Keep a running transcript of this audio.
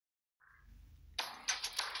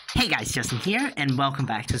Hey guys, Justin here, and welcome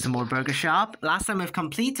back to some more Burger Shop. Last time I've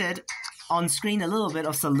completed on screen a little bit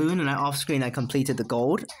of Saloon, and off screen I completed the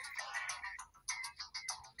gold.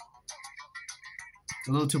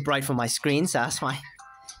 A little too bright for my screen, so that's why.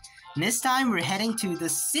 And this time we're heading to the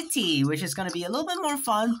city, which is going to be a little bit more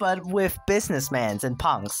fun, but with businessmen and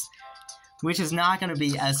punks. Which is not going to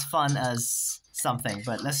be as fun as something,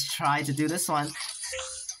 but let's try to do this one.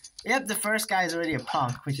 Yep, the first guy is already a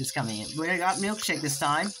punk, which is coming in. We got milkshake this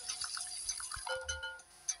time.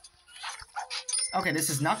 Okay, this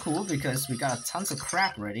is not cool because we got tons of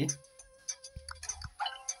crap already.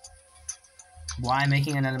 Why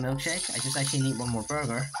making another milkshake? I just actually need one more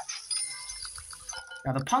burger.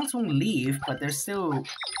 Now the punks won't leave, but they're still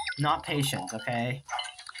not patient, okay?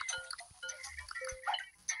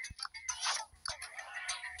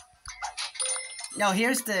 Now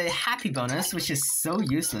here's the happy bonus, which is so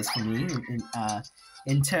useless for me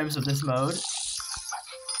in terms of this mode.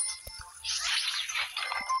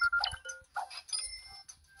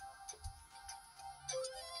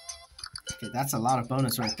 Okay, that's a lot of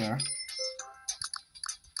bonus right there.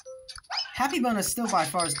 Happy bonus still by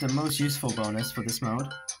far is the most useful bonus for this mode.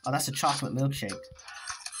 Oh, that's a chocolate milkshake.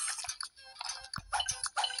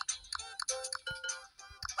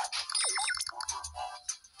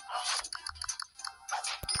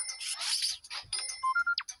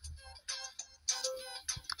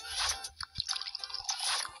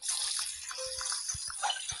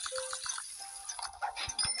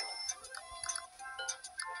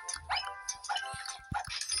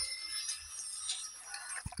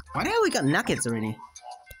 Why the hell we got nuggets already?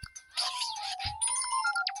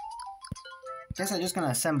 Guess I'm just gonna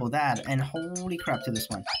assemble that, and holy crap to this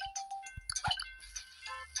one.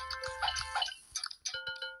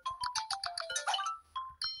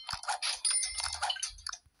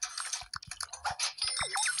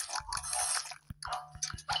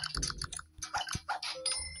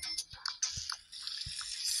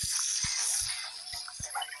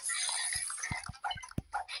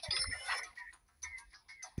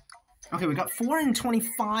 Okay, we got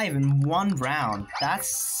 425 in one round.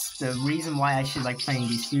 That's the reason why I should like playing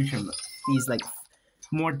these like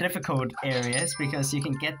more difficult areas, because you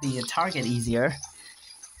can get the target easier.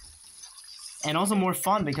 And also more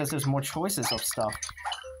fun because there's more choices of stuff.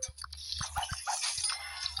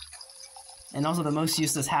 And also the most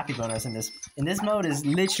useless happy bonus in this mode is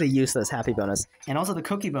literally useless happy bonus. And also the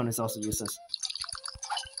cookie bonus is also useless.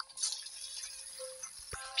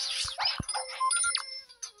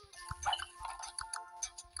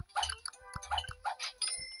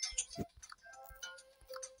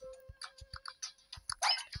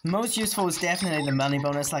 Most useful is definitely the money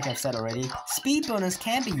bonus, like I've said already. Speed bonus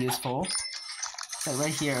can be useful. So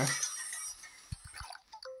right here.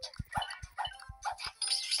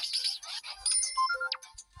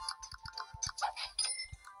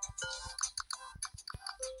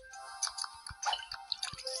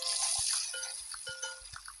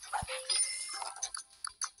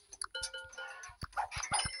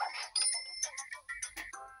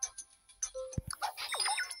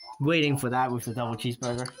 Waiting for that with the double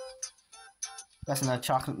cheeseburger. That's another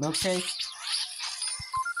chocolate milkshake.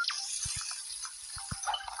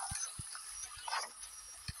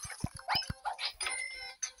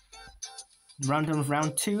 Round of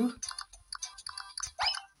round 2.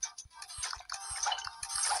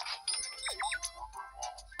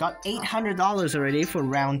 Got $800 already for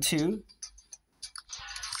round 2.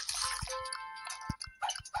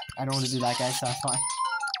 I don't want to do that, guys, so that's fine.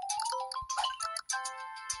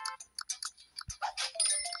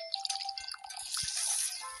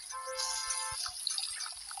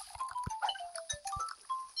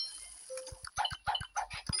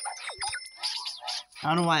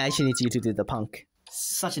 I don't know why I actually need you to do the punk.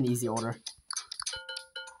 Such an easy order.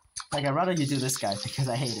 Like, I'd rather you do this guy because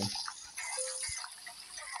I hate him.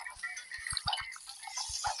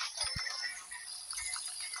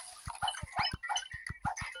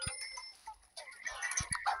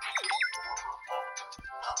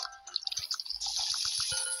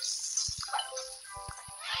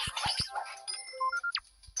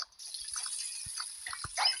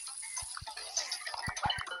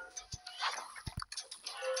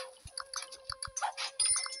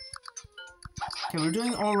 Okay, we're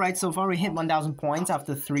doing alright so far. We hit 1,000 points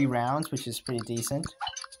after 3 rounds, which is pretty decent.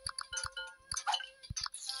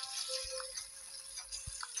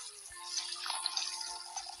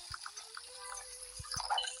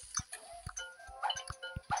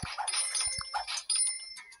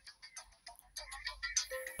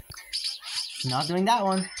 Not doing that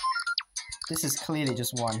one. This is clearly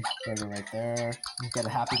just one burger right there. You get a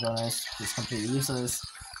happy bonus. It's completely useless.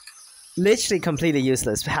 Literally completely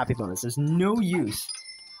useless happy bonus. There's no use.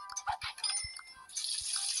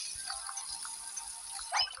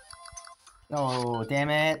 Oh, damn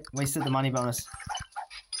it. Wasted the money bonus.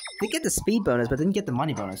 They get the speed bonus, but didn't get the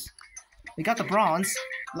money bonus. They got the bronze,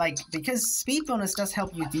 like, because speed bonus does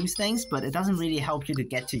help you do things, but it doesn't really help you to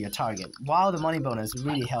get to your target. While the money bonus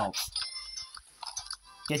really helps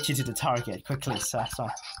get you to the target quickly, so that's why.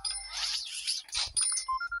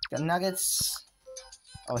 Got nuggets.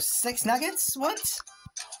 Oh, 6 nuggets? What?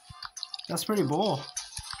 That's pretty bull.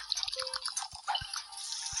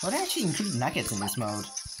 Why do they actually include nuggets in this mode?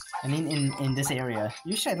 I mean, in this area.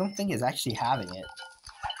 Usually I don't think it's actually having it.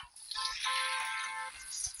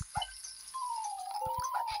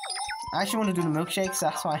 I actually want to do the milkshakes,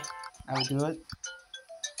 that's why I would do it.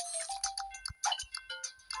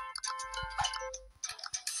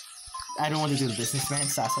 I don't want to do the businessman,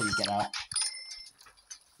 so that's why you get out.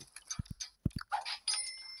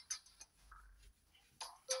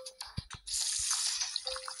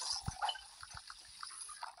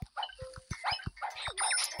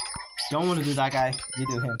 Don't want to do that guy, you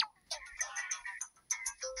do him.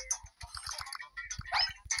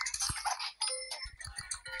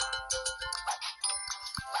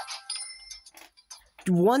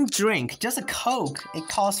 One drink, just a Coke, it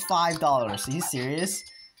costs $5. Are you serious?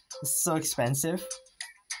 It's so expensive.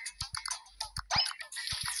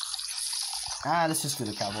 Ah, let's just do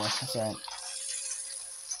the cowboy. That's right.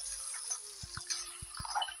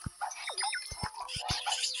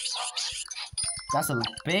 That's a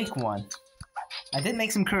big one. I did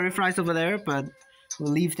make some curly fries over there, but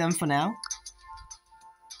we'll leave them for now.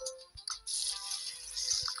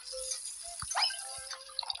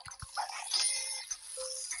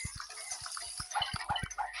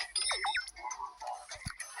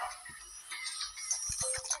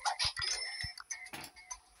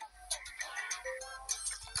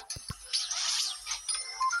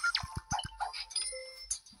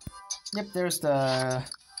 Yep, there's the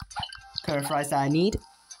curly fries that I need.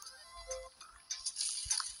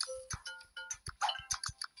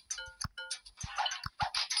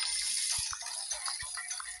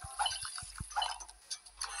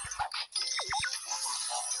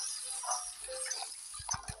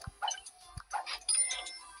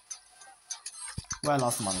 Well, I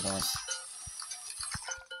lost the money, guys.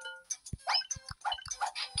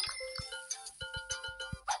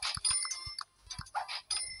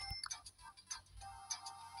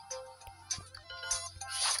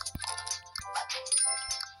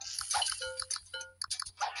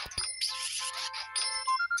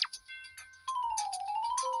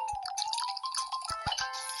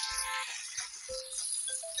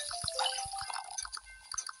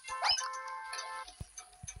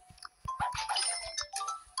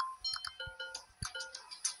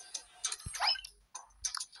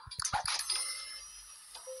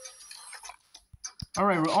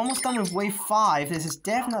 Alright, we're almost done with wave 5. This is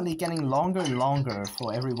definitely getting longer and longer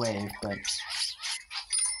for every wave, but...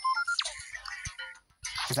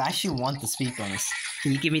 because I actually want the speed bonus.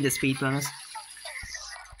 Can you give me the speed bonus?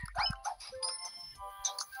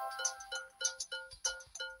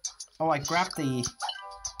 Oh, I grabbed the...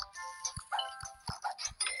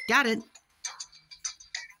 got it!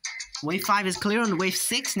 Wave 5 is clear on wave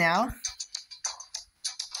 6 now.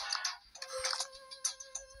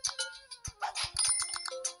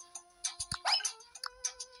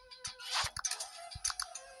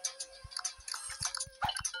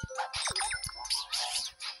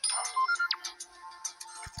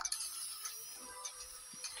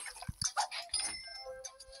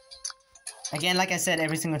 Again, like I said,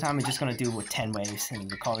 every single time we're just gonna do with 10 waves and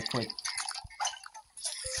we'll call it quit.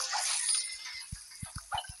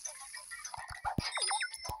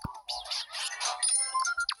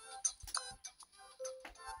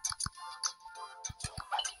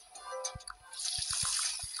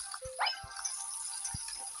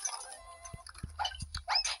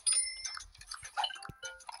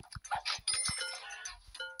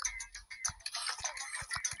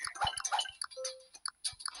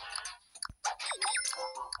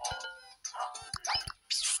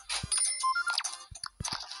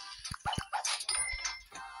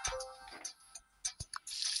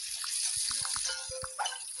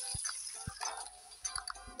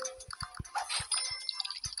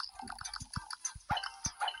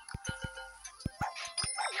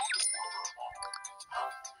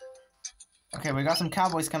 Okay, we got some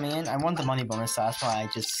cowboys coming in. I want the money bonus, so that's why I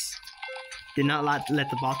just did not let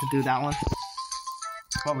the bot to do that one.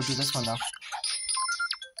 But we'll do this one though.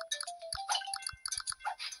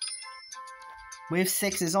 Wave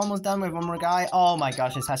 6 is almost done with one more guy. Oh my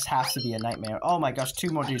gosh, this has to be a nightmare. Oh my gosh,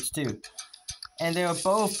 2 more dudes too. And they were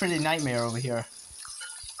both pretty nightmare over here.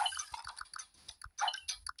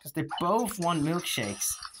 Because they both want milkshakes.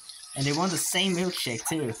 And they want the same milkshake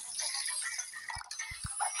too.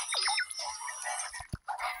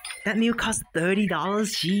 That meal cost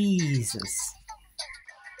 $30? Jesus.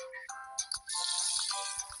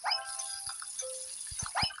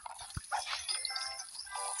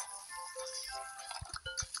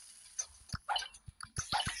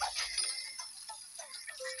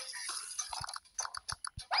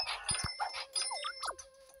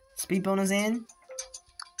 Speed bonus in.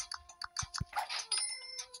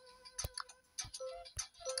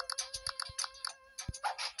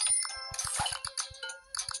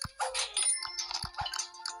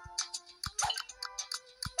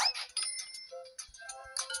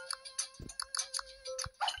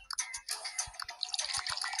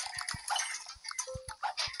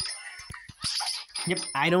 Yep,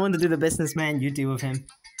 I don't want to do the businessman, you deal with him.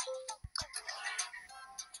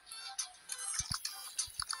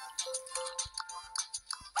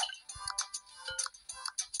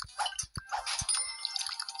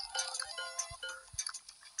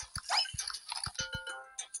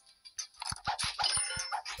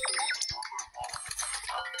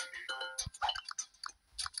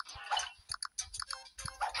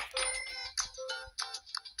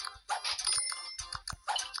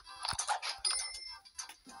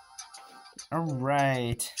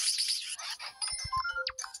 Alright.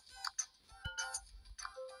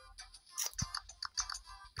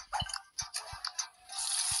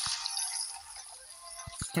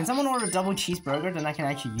 Can someone order a double cheeseburger? Then I can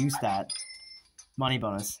actually use that money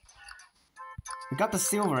bonus. We got the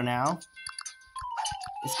silver now.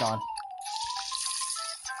 It's gone.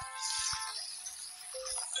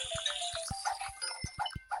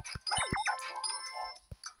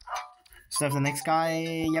 So if the next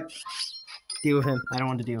guy, yep. Deal with him. I don't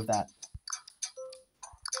want to deal with that.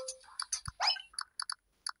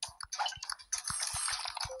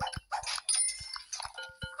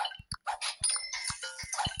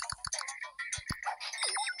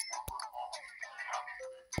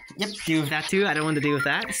 Yep, deal with that too. I don't want to deal with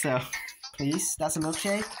that, so please, that's a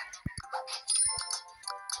milkshake.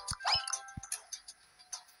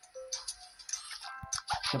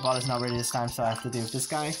 The bot is not ready this time, so I have to deal with this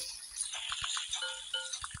guy.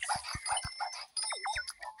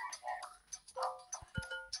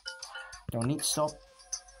 Don't need to stop.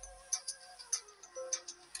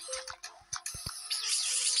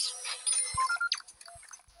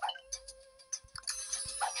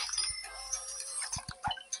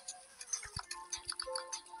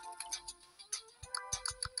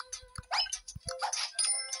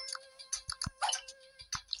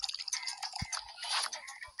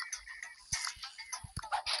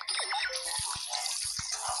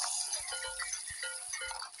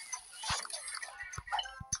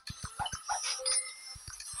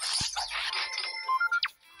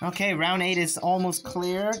 Okay, round 8 is almost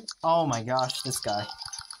cleared. Oh my gosh, this guy.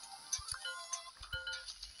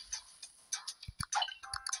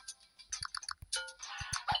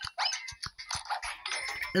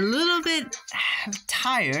 A little bit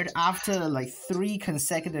tired after like 3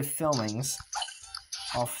 consecutive filmings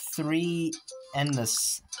of 3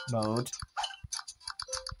 endless mode.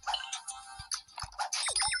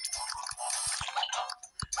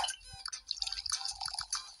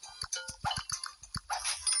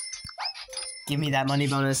 Give me that money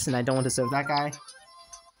bonus, and I don't want to serve that guy.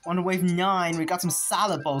 On wave 9, we got some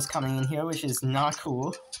salad bowls coming in here, which is not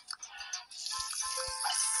cool.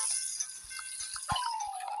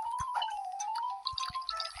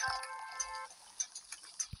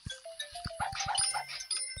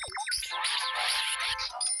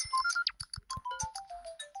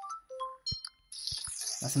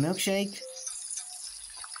 That's a milkshake.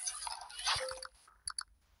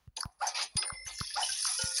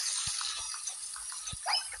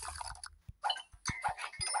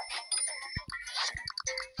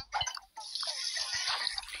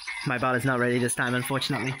 My bot is not ready this time,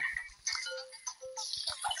 unfortunately.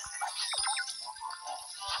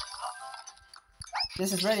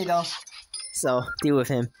 This is ready though, so deal with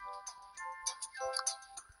him.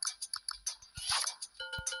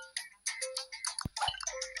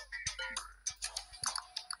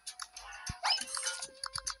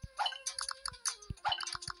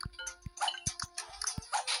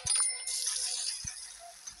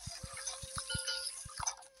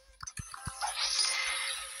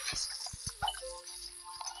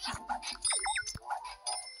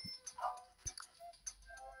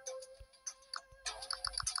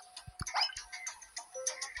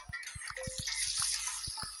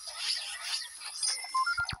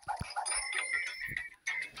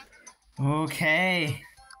 Okay.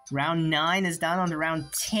 Round 9 is down on to round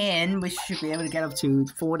 10. We should be able to get up to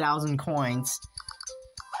 4,000 coins.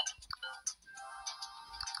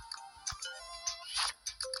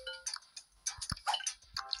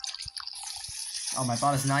 Oh, my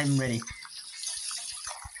bot is not even ready.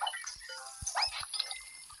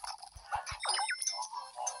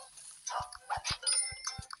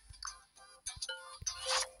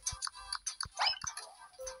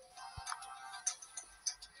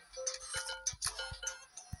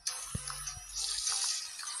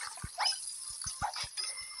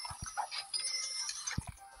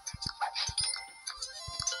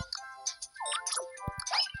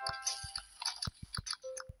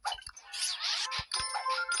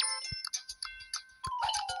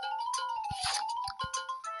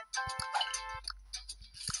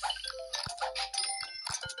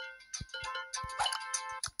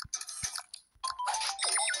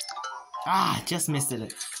 Ah, just missed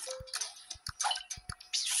it.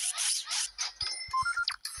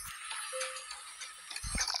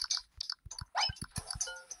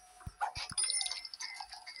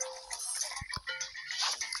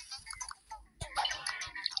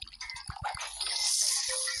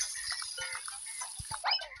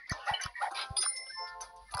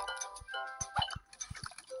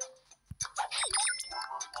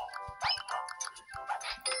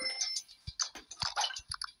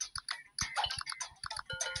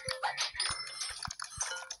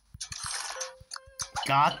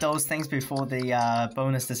 Got those things before the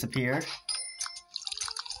bonus disappeared.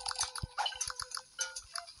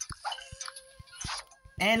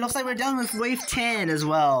 And it looks like we're done with wave 10 as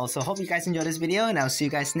well. So hope you guys enjoyed this video, and I'll see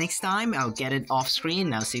you guys next time. I'll get it off screen,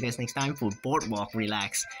 and I'll see you guys next time for Boardwalk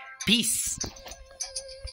Relax. Peace!